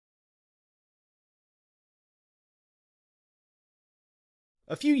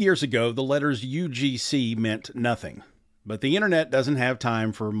A few years ago, the letters UGC meant nothing. But the internet doesn't have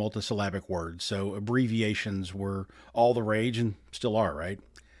time for multisyllabic words, so abbreviations were all the rage and still are, right?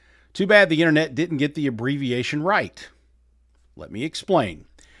 Too bad the internet didn't get the abbreviation right. Let me explain.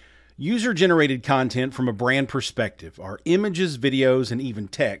 User-generated content from a brand perspective are images, videos, and even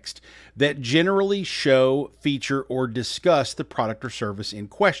text that generally show, feature, or discuss the product or service in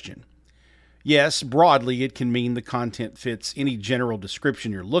question. Yes, broadly, it can mean the content fits any general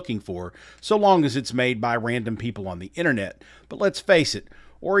description you're looking for, so long as it's made by random people on the internet. But let's face it,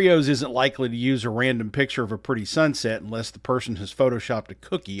 Oreos isn't likely to use a random picture of a pretty sunset unless the person has photoshopped a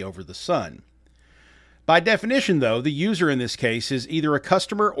cookie over the sun. By definition, though, the user in this case is either a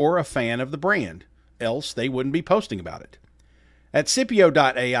customer or a fan of the brand, else they wouldn't be posting about it. At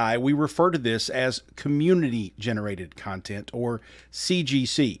CIPIO.ai, we refer to this as community-generated content, or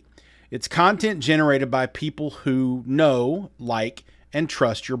CGC. It's content generated by people who know, like, and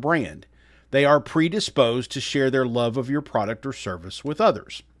trust your brand. They are predisposed to share their love of your product or service with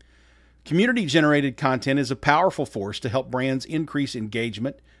others. Community-generated content is a powerful force to help brands increase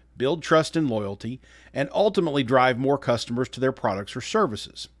engagement, build trust and loyalty, and ultimately drive more customers to their products or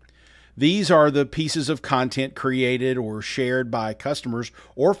services. These are the pieces of content created or shared by customers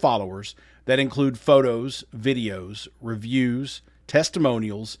or followers that include photos, videos, reviews,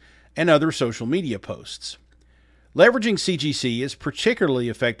 testimonials, and other social media posts. Leveraging CGC is particularly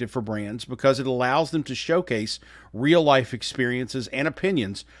effective for brands because it allows them to showcase real-life experiences and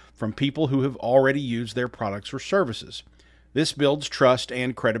opinions from people who have already used their products or services. This builds trust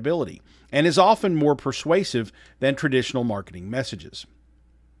and credibility, and is often more persuasive than traditional marketing messages.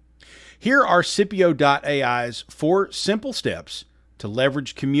 Here are CIPIO.ai's 4 simple steps to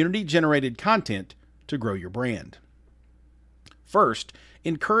leverage community-generated content to grow your brand. First,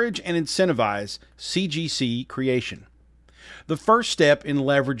 encourage and incentivize CGC creation. The first step in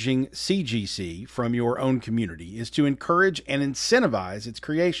leveraging CGC from your own community is to encourage and incentivize its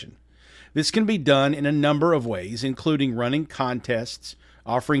creation. This can be done in a number of ways, including running contests,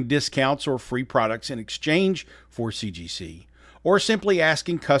 offering discounts or free products in exchange for CGC, or simply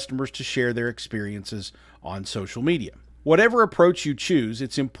asking customers to share their experiences on social media. Whatever approach you choose,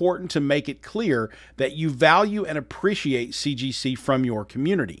 it's important to make it clear that you value and appreciate CGC from your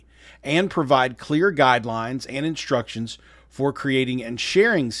community, and provide clear guidelines and instructions for creating and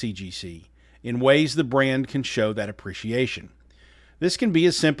sharing CGC in ways the brand can show that appreciation. This can be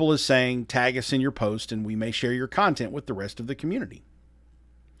as simple as saying, "Tag us in your post and we may share your content with the rest of the community."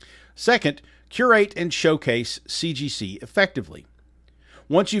 Second, curate and showcase CGC effectively.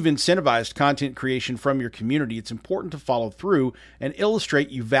 Once you've incentivized content creation from your community, it's important to follow through and illustrate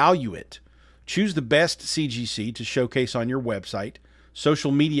you value it. Choose the best CGC to showcase on your website,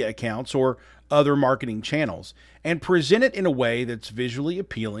 social media accounts, or other marketing channels, and present it in a way that's visually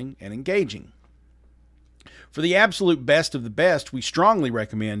appealing and engaging. For the absolute best of the best, we strongly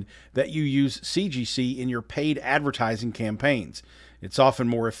recommend that you use CGC in your paid advertising campaigns. It's often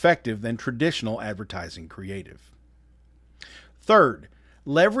more effective than traditional advertising creative. Third,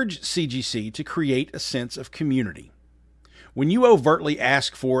 leverage CGC to create a sense of community. When you overtly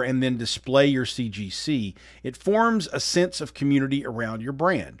ask for and then display your CGC, it forms a sense of community around your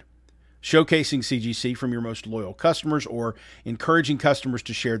brand. Showcasing CGC from your most loyal customers or encouraging customers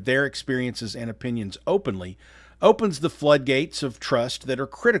to share their experiences and opinions openly opens the floodgates of trust that are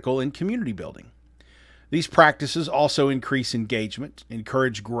critical in community building. These practices also increase engagement,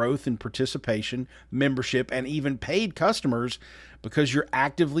 encourage growth and participation, membership, and even paid customers because you're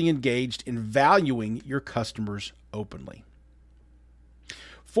actively engaged in valuing your customers openly.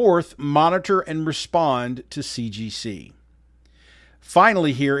 Fourth, monitor and respond to CGC.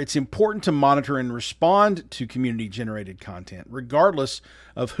 Finally here, it's important to monitor and respond to community-generated content, regardless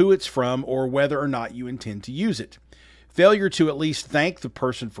of who it's from or whether or not you intend to use it. Failure to at least thank the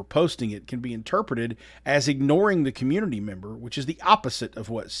person for posting it can be interpreted as ignoring the community member, which is the opposite of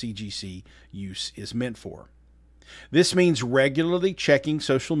what CGC use is meant for. This means regularly checking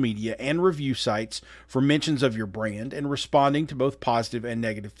social media and review sites for mentions of your brand and responding to both positive and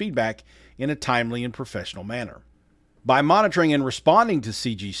negative feedback in a timely and professional manner. By monitoring and responding to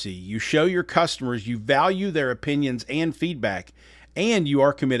CGC, you show your customers you value their opinions and feedback, and you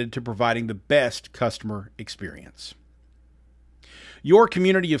are committed to providing the best customer experience. Your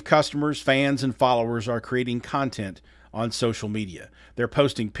community of customers, fans, and followers are creating content on social media. They're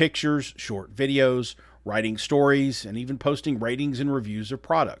posting pictures, short videos, writing stories, and even posting ratings and reviews of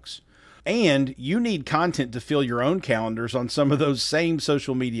products. And you need content to fill your own calendars on some of those same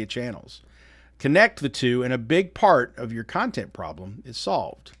social media channels. Connect the two, and a big part of your content problem is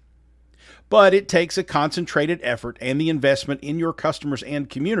solved. But it takes a concentrated effort and the investment in your customers and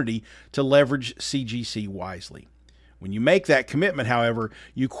community to leverage CGC wisely. When you make that commitment, however,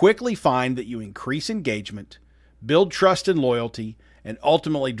 you quickly find that you increase engagement, build trust and loyalty, and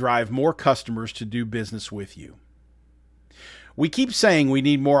ultimately drive more customers to do business with you. We keep saying we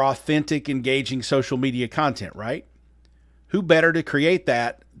need more authentic, engaging social media content, right? Who better to create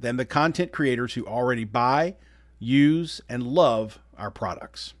that than the content creators who already buy, use, and love our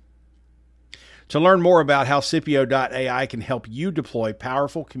products? To learn more about how CIPIO.ai can help you deploy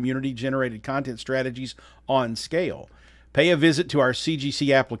powerful community-generated content strategies on scale, pay a visit to our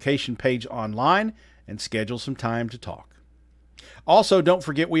CGC application page online and schedule some time to talk. Also, don't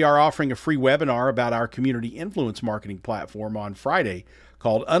forget we are offering a free webinar about our community influence marketing platform on Friday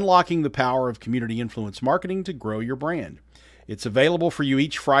called Unlocking the Power of Community Influence Marketing to Grow Your Brand. It's available for you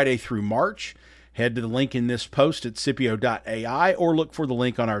each Friday through March. Head to the link in this post at CIPIO.ai or look for the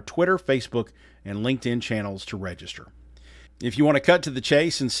link on our Twitter, Facebook, and LinkedIn channels to register. If you want to cut to the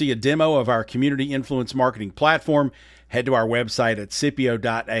chase and see a demo of our community influence marketing platform, head to our website at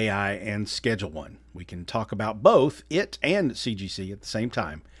CIPIO.ai and schedule one. We can talk about both it and CGC at the same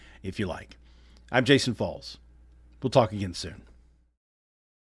time if you like. I'm Jason Falls. We'll talk again soon.